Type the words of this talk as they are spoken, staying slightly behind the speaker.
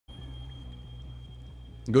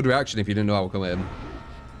Good reaction if you didn't know how to come in.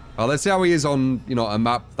 Well, let's see how he is on, you know, a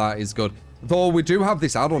map that is good. Though we do have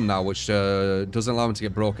this add-on now, which doesn't allow him to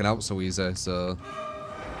get broken out so easy, so...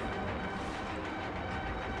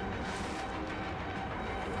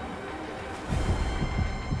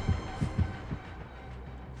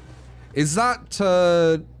 Is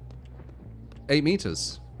that 8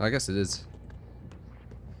 meters? I guess it is.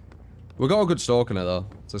 We got a good stalk in it though,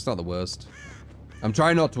 so it's not the worst. I'm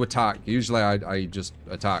trying not to attack. Usually I just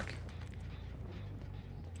attack.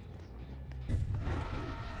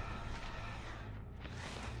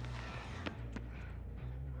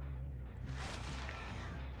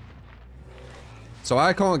 So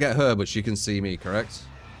I can't get her, but she can see me, correct?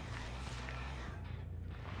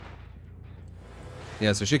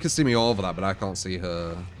 Yeah, so she can see me over that, but I can't see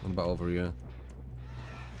her. What about over here?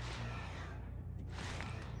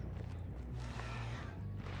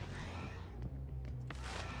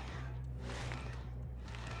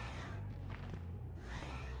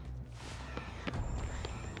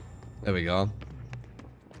 There we go.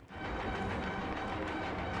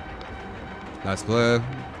 Nice play.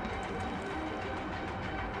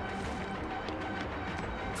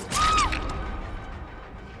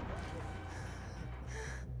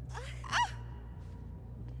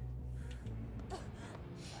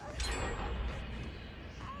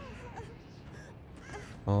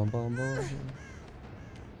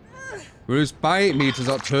 We just by 8 meters,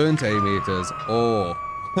 not turn to 8 meters. Oh.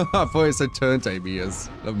 I thought it said turn to 8 meters.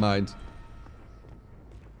 Never mind.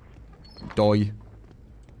 Doi.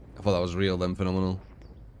 I thought that was real then, phenomenal.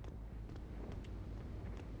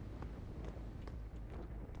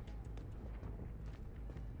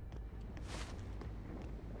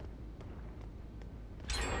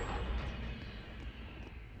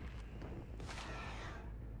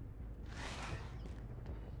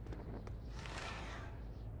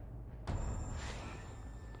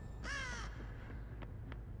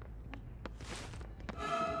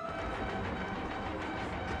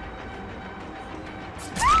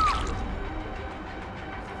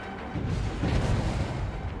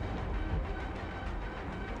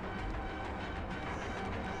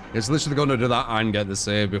 It's literally going to do that and get the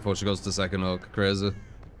save before she goes to second hook. Crazy.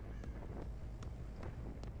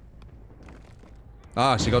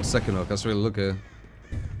 Ah, she got to second hook. That's really lucky. You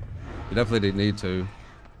definitely didn't need to.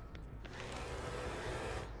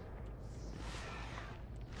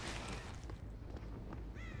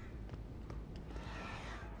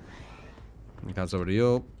 The cat's already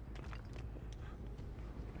up.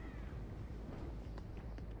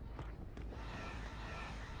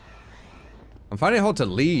 I'm finding it hard to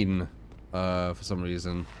lean, for some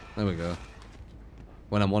reason. There we go.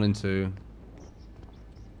 When I'm wanting to.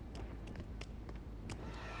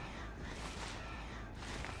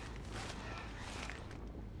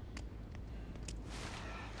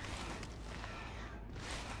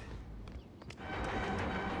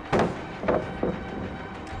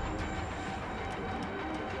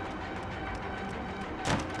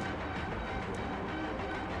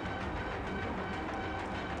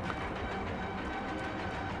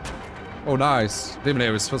 Oh, nice. Didn't even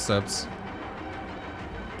hear his footsteps.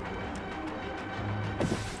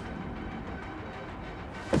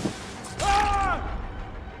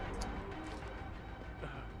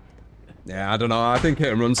 Yeah, I don't know. I think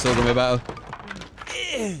hit and run's still gonna be better.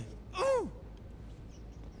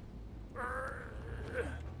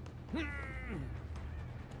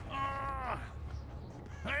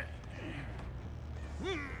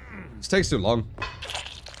 This takes too long.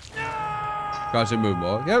 Gosh, didn't move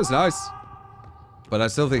more. Yeah, it was nice. But I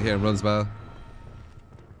still think hit and run's better.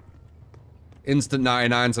 Instant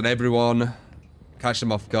 99s on everyone. Catch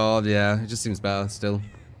them off guard. Yeah, it just seems better still.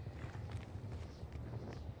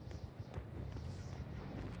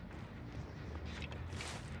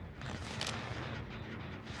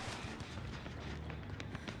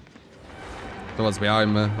 The one's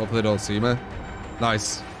behind me. Hopefully they don't see me.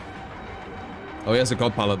 Nice. Oh, he has a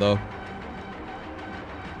god pallet though.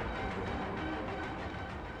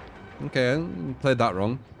 Okay, played that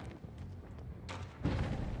wrong.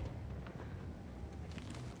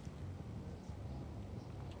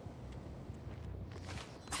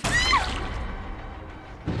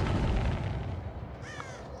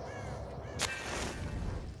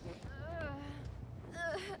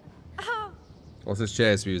 What's this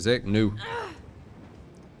chase music? New.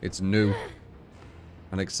 It's new.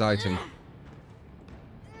 And exciting.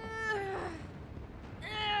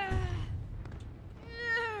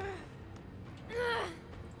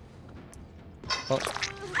 Oh.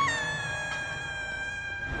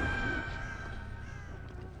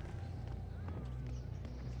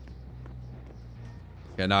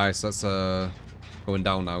 Yeah, nice. That's Going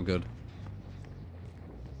down now, good.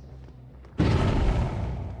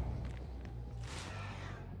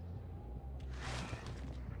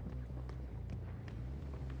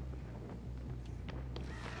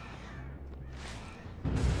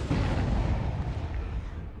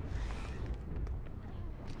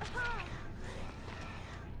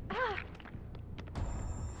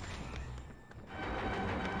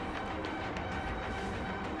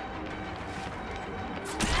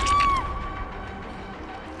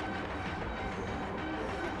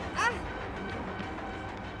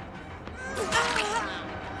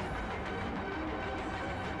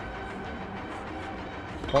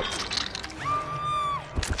 What?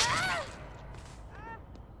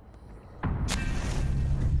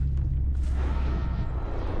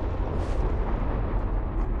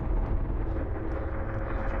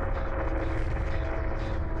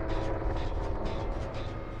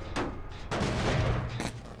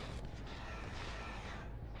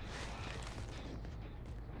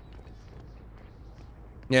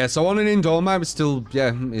 Yeah, so on an indoor map, it's still,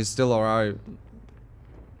 yeah, it's still alright.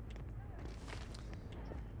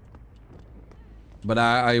 But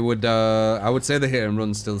I would say the hit and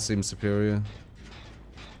run still seems superior.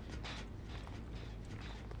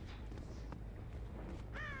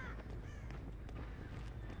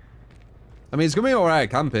 I mean, it's gonna be alright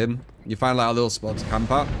camping. You find like a little spot to camp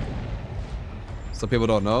at. So people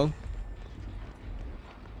don't know.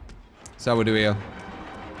 So how we do here.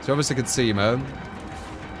 So obviously can see, man.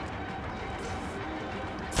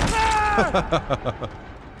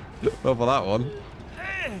 Well, for that one.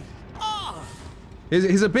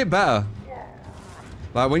 He's a bit better.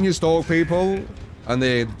 Like when you stalk people and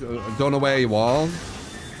they don't know where you are.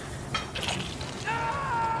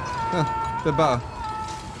 Yeah, bit better.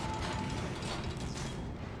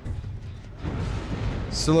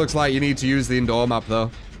 Still looks like you need to use the indoor map though.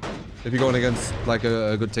 If you're going against like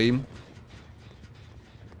a good team.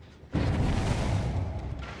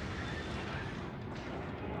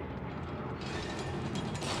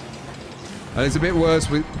 And it's a bit worse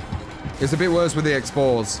with the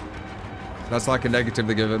expose. That's like a negative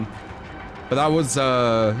they're given. But that was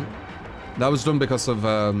done because of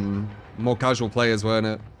more casual players, weren't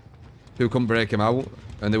it? Who couldn't break him out,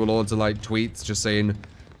 and there were loads of like tweets just saying,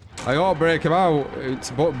 "I can't break him out.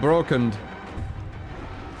 It's broken."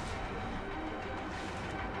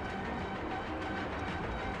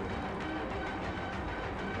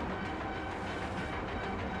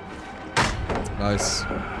 Nice.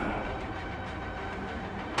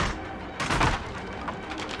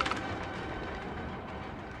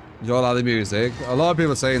 You don't like the music? A lot of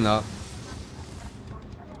people are saying that.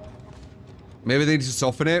 Maybe they need to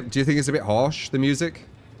soften it. Do you think it's a bit harsh, the music?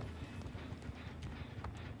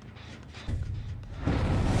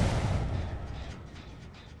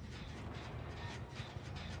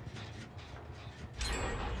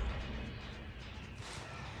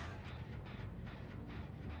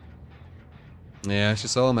 Yeah, she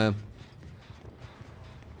saw, man.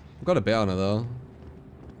 I've got a bit on her, though.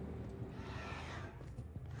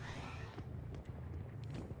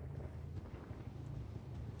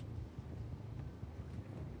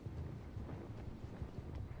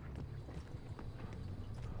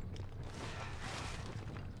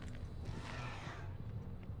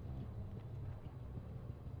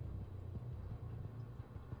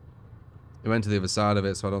 He went to the other side of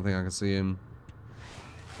it, so I don't think I can see him.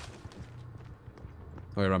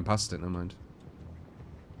 Oh, he ran past it, never mind.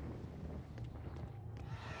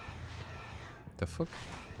 The fuck?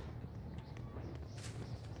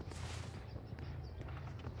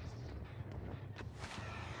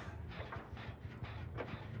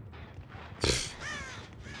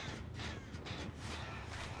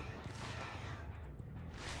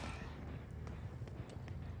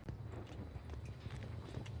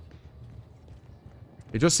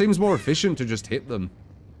 It just seems more efficient to just hit them.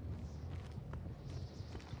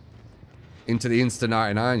 Into the Insta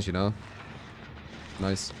 99s, you know?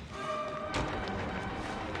 Nice.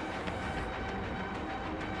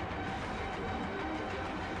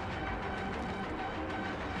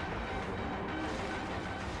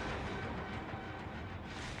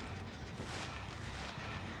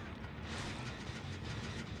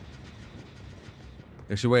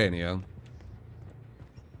 Is she waiting here?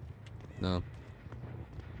 No.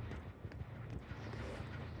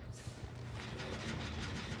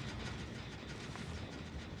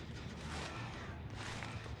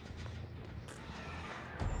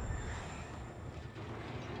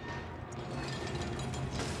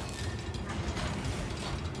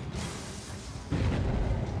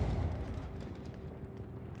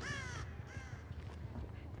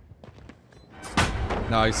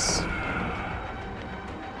 Nice.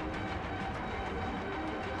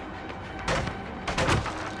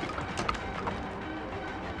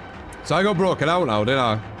 So I got broken out now, didn't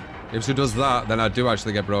I? If she does that, then I do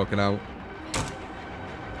actually get broken out.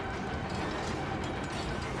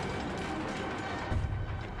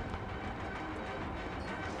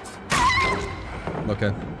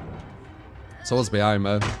 Okay. Someone's behind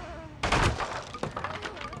me.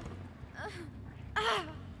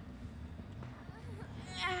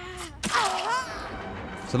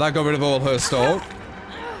 So that got rid of all her stalk.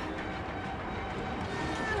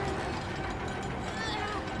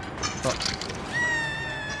 Oh.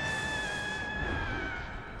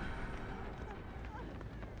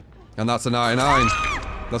 And that's a 99.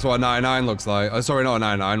 That's what a 99 looks like. Sorry, not a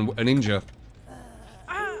 99, a ninja.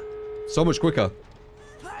 So much quicker.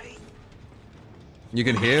 You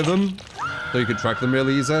can hear them, so you can track them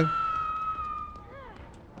really easy.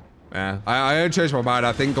 Yeah, I changed my mind.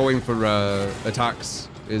 I think going for attacks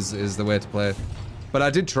is the way to play. But I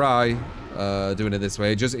did try doing it this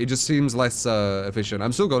way. It just seems less efficient.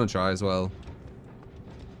 I'm still going to try as well.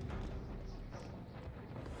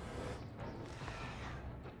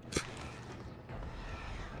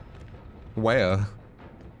 Where?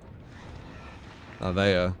 Oh,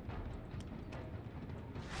 there.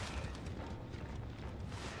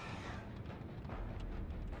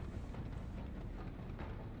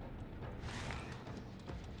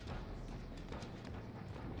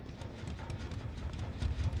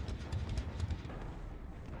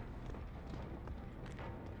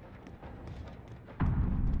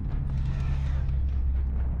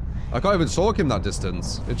 I can't even stalk him that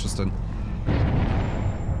distance. Interesting.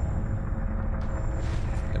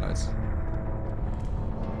 Yeah, nice.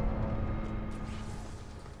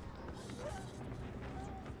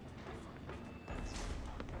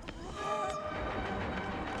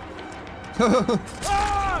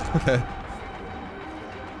 Okay.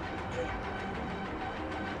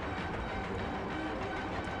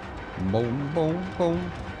 Boom, boom,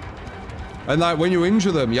 boom. And like when you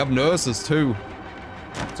injure them, you have nurses too.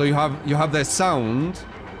 So you have their sound,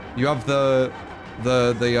 you have the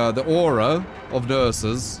aura of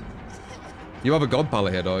nurses. You have a god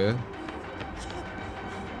pallet here, don't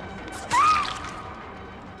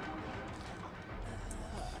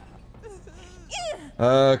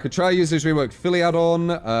you? Could try using his rework Philly add-on,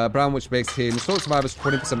 Brown, which makes him stalk survivors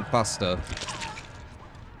 20% faster.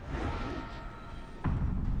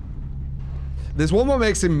 There's one that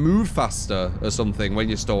makes him move faster or something when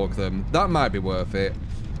you stalk them. That might be worth it.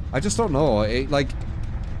 I just don't know. Like,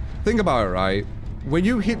 think about it, right? When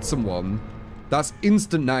you hit someone, that's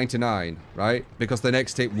instant 99, right? Because the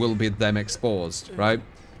next hit will be them exposed, right?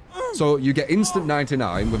 So you get instant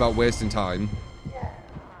 99 without wasting time.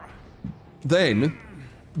 Then,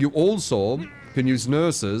 you also can use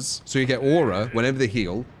nurses, so you get aura whenever they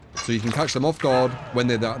heal. So you can catch them off guard when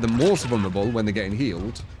they're the most vulnerable, when they're getting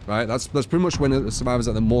healed, right? That's pretty much when the survivors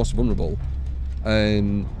are the most vulnerable.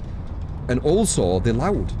 And also, they're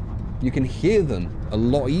loud. You can hear them a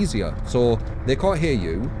lot easier. So they can't hear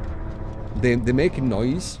you. They're making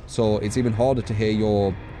noise, so it's even harder to hear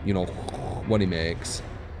your, you know, what he makes.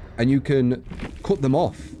 And you can cut them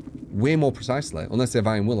off way more precisely, unless they're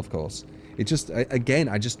Iron Will, of course. It just, again,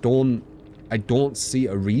 I don't see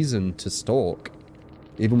a reason to stalk,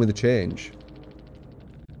 even with a change.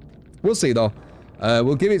 We'll see, though.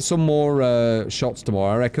 We'll give it some more shots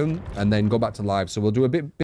tomorrow, I reckon, and then go back to live. So we'll do a bit